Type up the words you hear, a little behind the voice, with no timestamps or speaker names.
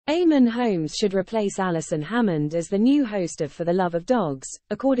Eammon Holmes should replace Alison Hammond as the new host of For the Love of Dogs,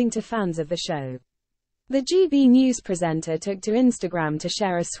 according to fans of the show. The GB News presenter took to Instagram to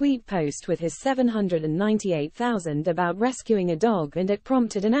share a sweet post with his 798,000 about rescuing a dog, and it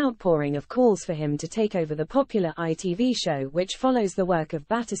prompted an outpouring of calls for him to take over the popular ITV show, which follows the work of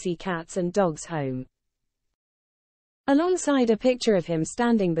Battersea Cats and Dogs Home. Alongside a picture of him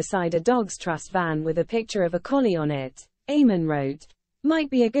standing beside a Dogs Trust van with a picture of a collie on it, Eammon wrote,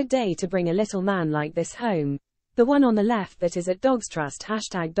 "Might be a good day to bring a little man like this home. The one on the left that is at Dogs Trust,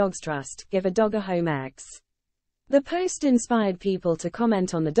 #DogsTrust, give a dog a home X." The post inspired people to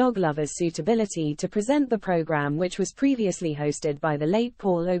comment on the dog lover's suitability to present the program, which was previously hosted by the late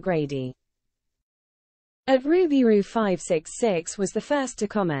Paul O'Grady. At RubyRoo566 was the first to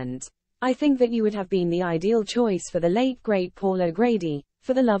comment, "I think that you would have been the ideal choice for the late great Paul O'Grady,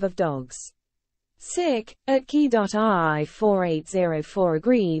 For the Love of Dogs." Sick, at key.ri4804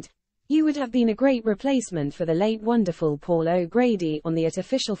 agreed, "You would have been a great replacement for the late wonderful Paul O'Grady on the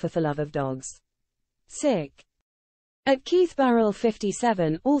official For the Love of Dogs." Sick. At Keith Burrell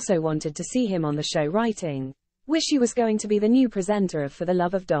 57 also wanted to see him on the show, writing, "Wish he was going to be the new presenter of For the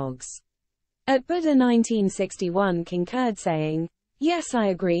Love of Dogs." At Buddha 1961 concurred, saying, "Yes, I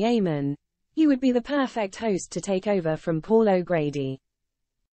agree, Eammon. You would be the perfect host to take over from Paul O'Grady."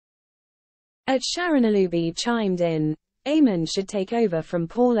 At Sharon Alubi chimed in, "Eammon should take over from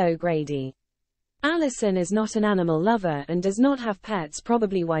Paul O'Grady. Alison is not an animal lover and does not have pets,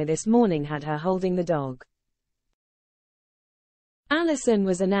 probably why this morning had her holding the dog." Alison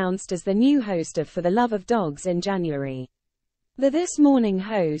was announced as the new host of For the Love of Dogs in January. The This Morning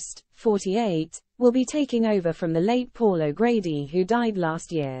host, 48, will be taking over from the late Paul O'Grady, who died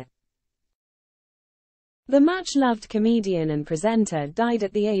last year. The much-loved comedian and presenter died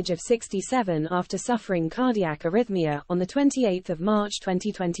at the age of 67 after suffering cardiac arrhythmia on 28 March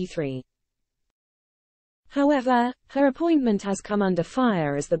 2023. However, her appointment has come under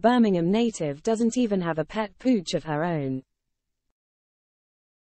fire as the Birmingham native doesn't even have a pet pooch of her own.